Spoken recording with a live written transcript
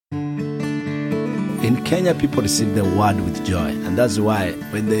In Kenya, people receive the word with joy. And that's why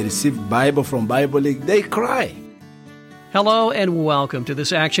when they receive Bible from Bible League, they cry. Hello and welcome to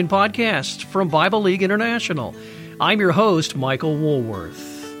this Action Podcast from Bible League International. I'm your host, Michael Woolworth.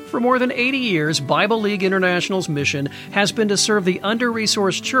 For more than 80 years, Bible League International's mission has been to serve the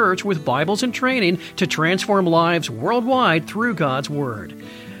under-resourced church with Bibles and training to transform lives worldwide through God's Word.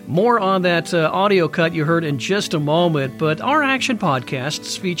 More on that audio cut you heard in just a moment, but our Action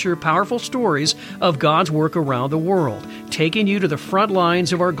Podcasts feature powerful stories of God's work around the world, taking you to the front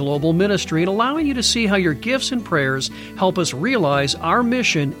lines of our global ministry and allowing you to see how your gifts and prayers help us realize our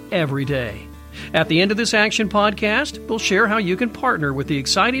mission every day. At the end of this Action Podcast, we'll share how you can partner with the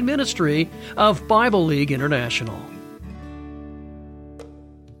exciting ministry of Bible League International.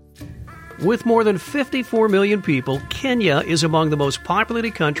 With more than 54 million people, Kenya is among the most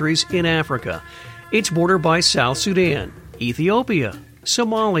populated countries in Africa. It's bordered by South Sudan, Ethiopia,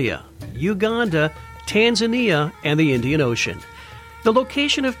 Somalia, Uganda, Tanzania, and the Indian Ocean. The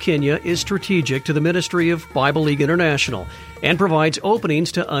location of Kenya is strategic to the ministry of Bible League International and provides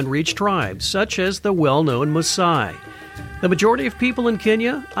openings to unreached tribes, such as the well-known Maasai. The majority of people in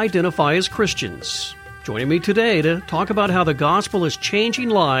Kenya identify as Christians. Joining me today to talk about how the gospel is changing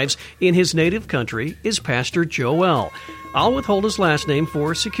lives in his native country is Pastor Joel. I'll withhold his last name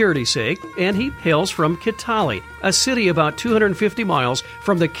for security's sake, and he hails from Kitale, a city about 250 miles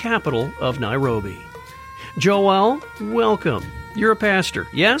from the capital of Nairobi. Joel, welcome. You're a pastor,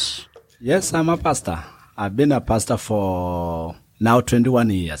 yes? Yes, I'm a pastor. I've been a pastor for now 21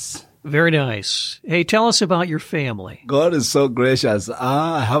 years. Very nice. Hey, tell us about your family. God is so gracious.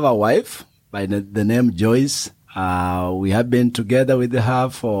 I have a wife by the name Joyce. We have been together with her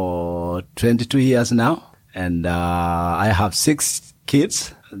for 22 years now. And I have 6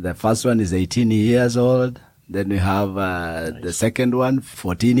 kids. The first one is 18 years old. Then we have the second one,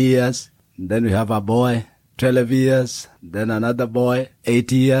 14 years. Then we have a boy, 12 years. Then another boy,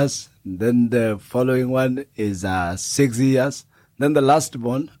 8 years. Then the following one is 6 years. Then the last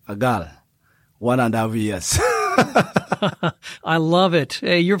one, a girl, 1.5 years. I love it.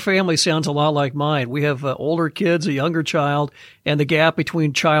 Hey, your family sounds a lot like mine. We have older kids, a younger child, and the gap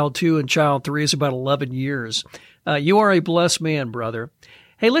between child 2 and child 3 is about 11 years. You are a blessed man, brother.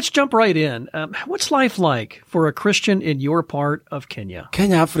 Hey, let's jump right in. What's life like for a Christian in your part of Kenya?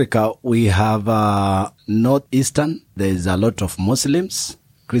 Kenya, Africa, we have northeastern. There's a lot of Muslims.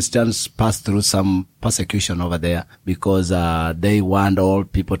 Christians pass through some persecution over there because they want all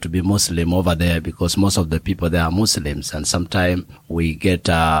people to be Muslim over there because most of the people there are Muslims. And sometimes we get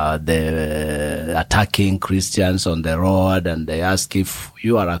the attacking Christians on the road and they ask if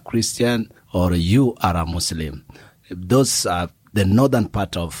you are a Christian or you are a Muslim. Those are the northern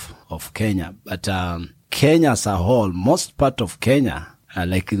part of Kenya. But Kenya as a whole, most part of Kenya,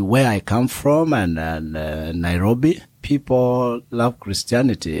 like where I come from and Nairobi, people love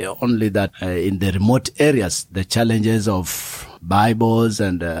Christianity, only that in the remote areas, the challenges of Bibles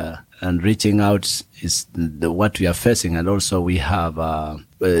and reaching out is what we are facing. And also we have a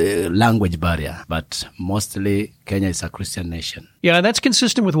language barrier, but mostly Kenya is a Christian nation. Yeah, that's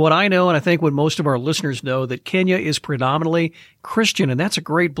consistent with what I know, and I think what most of our listeners know, that Kenya is predominantly Christian, and that's a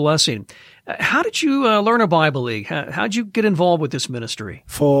great blessing. How did you learn a Bible League? How did you get involved with this ministry?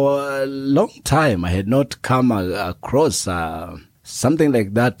 For a long time, I had not come across something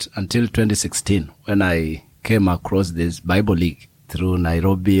like that until 2016, when I came across this Bible League through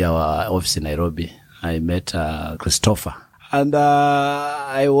Nairobi, our office in Nairobi. I met Christopher. And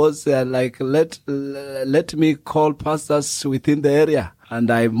I was like, let me call pastors within the area. And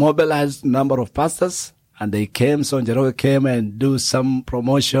I mobilized a number of pastors. And they came, so Njoroge came and do some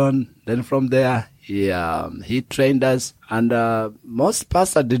promotion. Then from there, he trained us. And most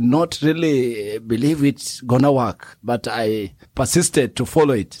pastors did not really believe it's gonna work. But I persisted to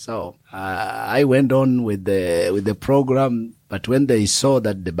follow it. So I went on with the program. But when they saw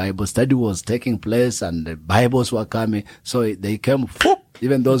that the Bible study was taking place and the Bibles were coming, so they came,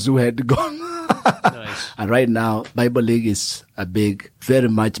 even those who had gone. Nice. And right now, Bible League is very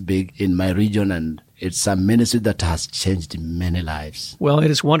much big in my region, and it's a ministry that has changed many lives. Well,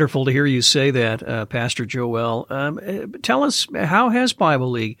 it is wonderful to hear you say that, Pastor Joel. Tell us, how has Bible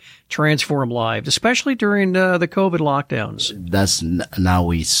League transformed lives, especially during the COVID lockdowns? Now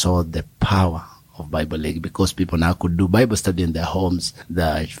we saw the power of Bible League because people now could do Bible study in their homes,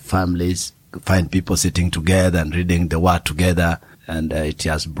 their families, find people sitting together and reading the Word together, and it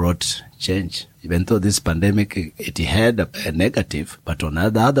has brought change. Even though this pandemic, it had a negative, but on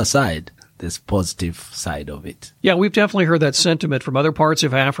the other side, this positive side of it. Yeah, we've definitely heard that sentiment from other parts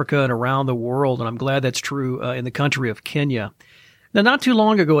of Africa and around the world, and I'm glad that's true in the country of Kenya. Now, not too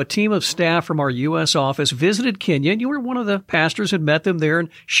long ago, a team of staff from our U.S. office visited Kenya, and you were one of the pastors who met them there and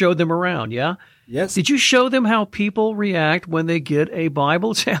showed them around, yeah? Yes. Did you show them how people react when they get a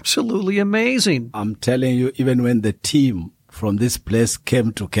Bible? It's absolutely amazing. I'm telling you, even when the team from this place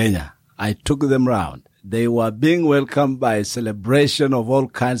came to Kenya, I took them round. They were being welcomed by celebration of all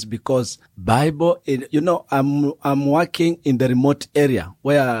kinds because Bible, I'm working in the remote area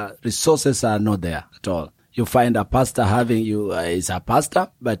where resources are not there at all. You find a pastor is a pastor,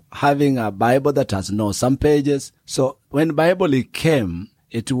 but having a Bible that has some pages. So when Bible came,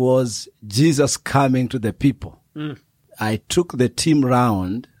 it was Jesus coming to the people. I took the team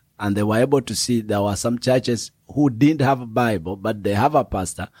round and they were able to see there were some churches who didn't have a Bible, but they have a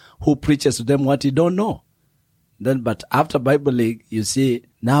pastor who preaches to them what he don't know. But after Bible League, you see,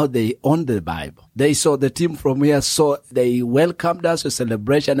 now they own the Bible. They saw the team from here, so they welcomed us to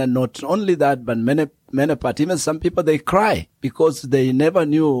celebration. And not only that, but many part, even some people, they cry because they never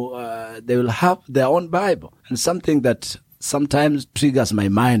knew they will have their own Bible. And something that sometimes triggers my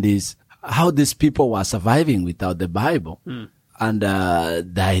mind is how these people were surviving without the Bible. And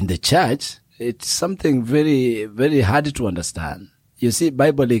they're in the church. It's something very, very hard to understand. You see,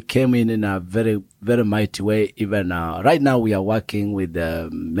 Bible came in a very, very mighty way. Even right now, we are working with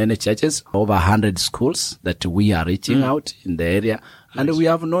many churches, over 100 schools that we are reaching out in the area. Nice. And we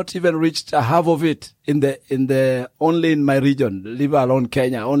have not even reached half of it only in my region, leave alone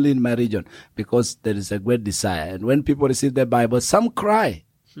Kenya, only in my region, because there is a great desire. And when people receive the Bible, some cry.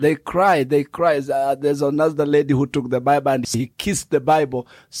 They cry. There's another lady who took the Bible and he kissed the Bible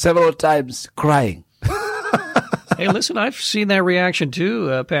several times crying. Hey, listen, I've seen that reaction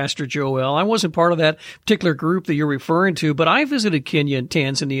too, Pastor Joel. I wasn't part of that particular group that you're referring to, but I visited Kenya and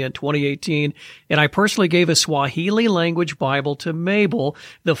Tanzania in 2018, and I personally gave a Swahili language Bible to Mabel,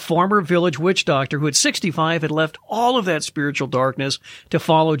 the former village witch doctor who at 65 had left all of that spiritual darkness to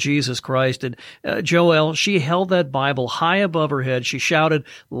follow Jesus Christ. And Joel, she held that Bible high above her head. She shouted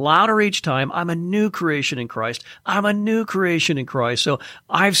louder each time, "I'm a new creation in Christ. I'm a new creation in Christ." So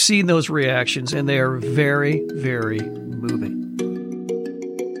I've seen those reactions, and they are very, very moving.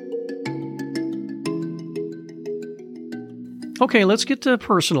 Okay, let's get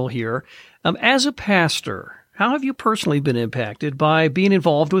personal here. As a pastor, how have you personally been impacted by being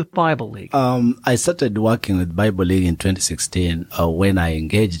involved with Bible League? I started working with Bible League in 2016 when I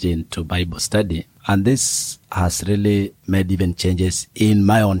engaged into Bible study. And this has really made even changes in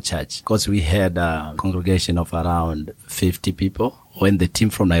my own church because we had a congregation of around 50 people. When the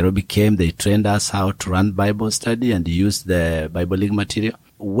team from Nairobi came, they trained us how to run Bible study and use the Bible League material.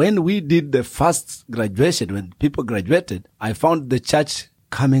 When we did the first graduation, when people graduated, I found the church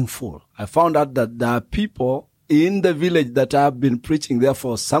coming full. I found out that there are people in the village that have been preaching there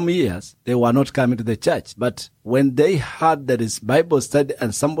for some years. They were not coming to the church. But when they heard there is Bible study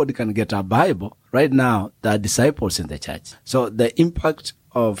and somebody can get a Bible, right now there are disciples in the church. So the impact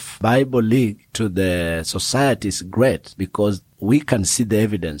of Bible League to the society is great because we can see the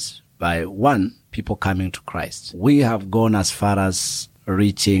evidence by one, people coming to Christ. We have gone as far as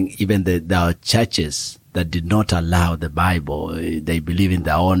reaching even the churches that did not allow the Bible. They believe in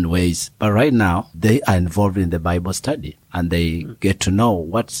their own ways. But right now, they are involved in the Bible study and they get to know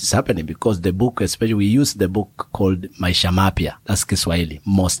what's happening because the book, especially we use the book called Maisha Mapya. That's Kiswahili,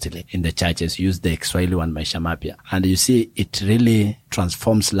 mostly in the churches use the Kiswahili one, Maisha Mapya. And you see, it really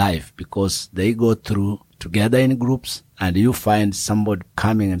transforms life because they go through together in groups and you find somebody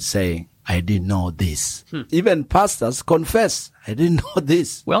coming and saying, I didn't know this. Even pastors confess, I didn't know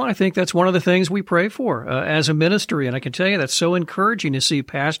this. Well, I think that's one of the things we pray for as a ministry. And I can tell you that's so encouraging to see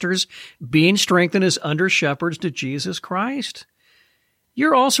pastors being strengthened as under shepherds to Jesus Christ.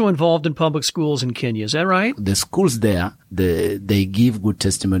 You're also involved in public schools in Kenya, is that right? The schools there, they give good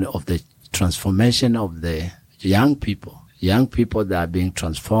testimony of the transformation of the young people that are being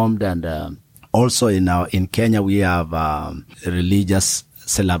transformed. And also in Kenya, we have religious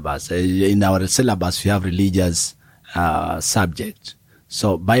syllabus. In our syllabus, we have religious subject.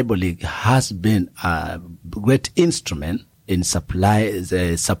 So Bible League has been a great instrument in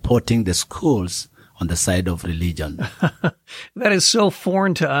supporting the schools on the side of religion. That is so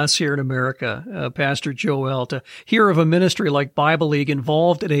foreign to us here in America, Pastor Joel, to hear of a ministry like Bible League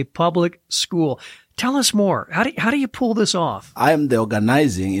involved in a public school. Tell us more. How do you pull this off? I am the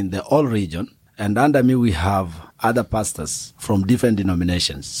organizing in the all region. And under me, we have other pastors from different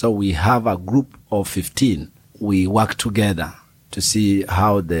denominations. So we have a group of 15. We work together to see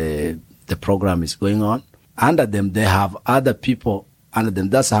how the program is going on. Under them, they have other people under them.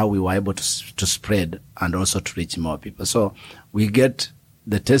 That's how we were able to spread and also to reach more people. So we get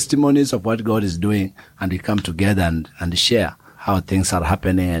the testimonies of what God is doing and we come together and share how things are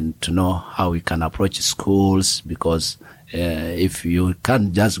happening and to know how we can approach schools, because if you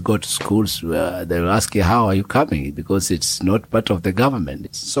can't just go to schools, they'll ask you, how are you coming? Because it's not part of the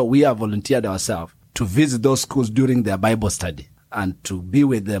government. So we have volunteered ourselves to visit those schools during their Bible study and to be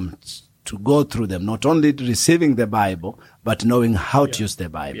with them, to go through them, not only receiving the Bible, but knowing how to use the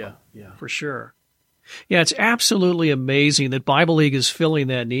Bible. Yeah, for sure. Yeah, it's absolutely amazing that Bible League is filling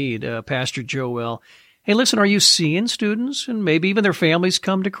that need, Pastor Joel. Hey, listen, are you seeing students and maybe even their families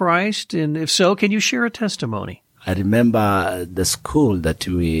come to Christ? And if so, can you share a testimony? I remember the school that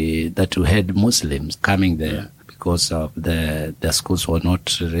we had Muslims coming there because of the schools were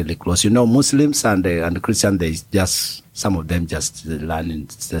not really close. You know, Muslims and Christians, they just, some of them just learn in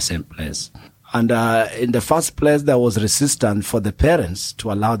the same place. And in the first place, there was resistance for the parents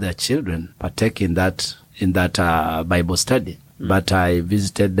to allow their children partake in that Bible study. But I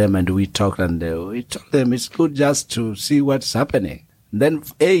visited them and we talked, and we told them it's good just to see what's happening. Then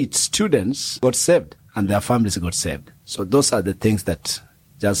 8 students got saved and their families got saved. So those are the things that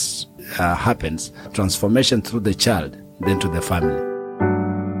just happens. Transformation through the child, then to the family.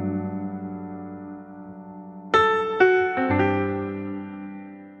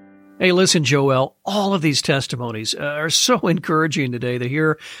 Hey, listen, Joel, all of these testimonies are so encouraging today to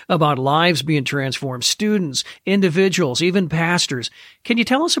hear about lives being transformed, students, individuals, even pastors. Can you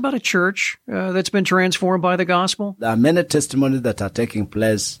tell us about a church that's been transformed by the gospel? There are many testimonies that are taking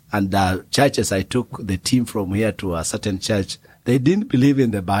place, and the churches, I took the team from here to a certain church. They didn't believe in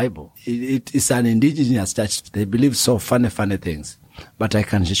the Bible. It is an indigenous church. They believe so funny things. But I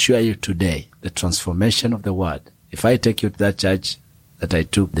can assure you today, the transformation of the word. If I take you to that church that I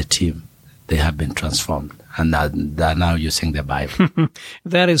took the team, they have been transformed and they're now using the Bible.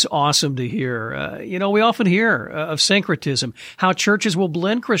 That is awesome to hear. We often hear of syncretism, how churches will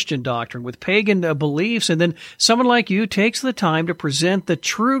blend Christian doctrine with pagan beliefs, and then someone like you takes the time to present the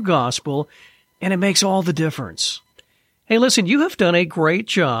true gospel, and it makes all the difference. Hey, listen, you have done a great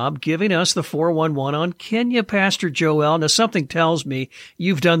job giving us the 411 on Kenya, Pastor Joel. Now, something tells me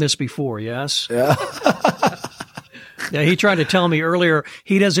you've done this before, yes? Yeah. Now, he tried to tell me earlier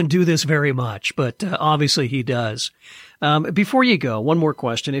he doesn't do this very much, but obviously he does. Before you go, one more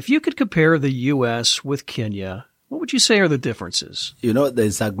question. If you could compare the U.S. with Kenya, what would you say are the differences? You know,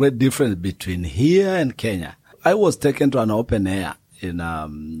 there's a great difference between here and Kenya. I was taken to an open air in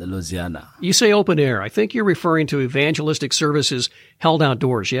Louisiana. You say open air. I think you're referring to evangelistic services held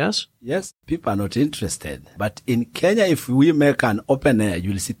outdoors, yes? Yes, people are not interested. But in Kenya, if we make an open air,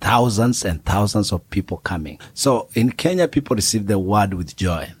 you'll see thousands and thousands of people coming. So in Kenya, people receive the word with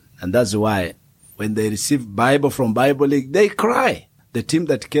joy. And that's why when they receive Bible from Bible League, they cry. The team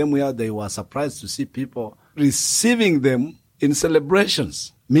that came here, they were surprised to see people receiving them in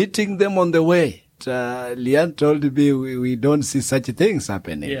celebrations, meeting them on the way. Leanne told me we don't see such things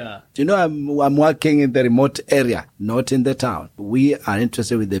happening. Yeah. You know, I'm working in the remote area, not in the town. We are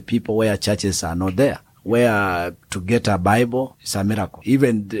interested with the people where churches are not there, where to get a Bible is a miracle.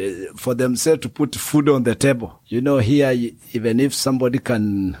 Even for themselves to put food on the table. You know, here, even if somebody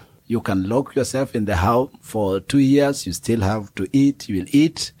you can lock yourself in the house for 2 years, you still have to eat, you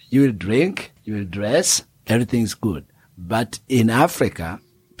will drink, you will dress, everything's good. But in Africa,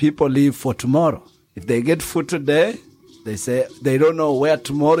 people live for tomorrow. If they get food today, they say they don't know where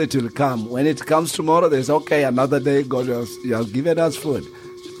tomorrow it will come. When it comes tomorrow, they say, okay, another day, God, you have given us food.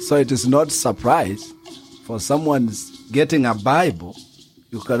 So it is not surprise for someone getting a Bible.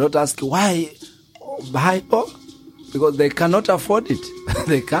 You cannot ask, why Bible? Because they cannot afford it.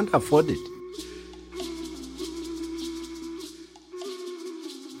 They can't afford it.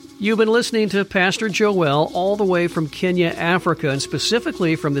 You've been listening to Pastor Joel all the way from Kenya, Africa, and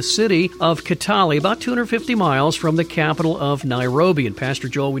specifically from the city of Kitale, about 250 miles from the capital of Nairobi. And Pastor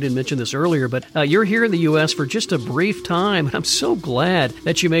Joel, we didn't mention this earlier, but you're here in the U.S. for just a brief time. I'm so glad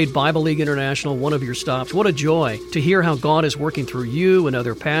that you made Bible League International one of your stops. What a joy to hear how God is working through you and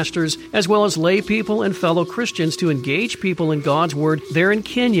other pastors, as well as lay people and fellow Christians to engage people in God's Word there in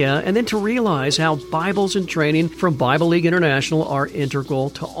Kenya, and then to realize how Bibles and training from Bible League International are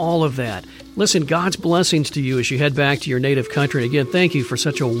integral to all of that. Listen, God's blessings to you as you head back to your native country. And again, thank you for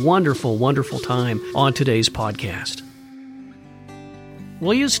such a wonderful, wonderful time on today's podcast.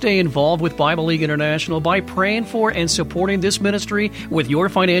 Will you stay involved with Bible League International by praying for and supporting this ministry with your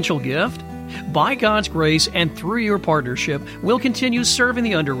financial gift? By God's grace and through your partnership, we'll continue serving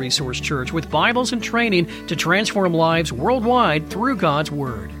the under-resourced church with Bibles and training to transform lives worldwide through God's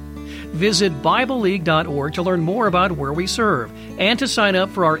Word. Visit BibleLeague.org to learn more about where we serve and to sign up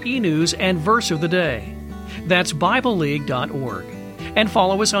for our e-news and verse of the day. That's BibleLeague.org. And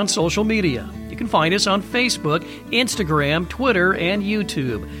follow us on social media. You can find us on Facebook, Instagram, Twitter, and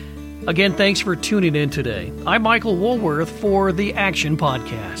YouTube. Again, thanks for tuning in today. I'm Michael Woolworth for the Action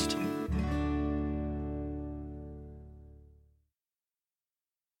Podcast.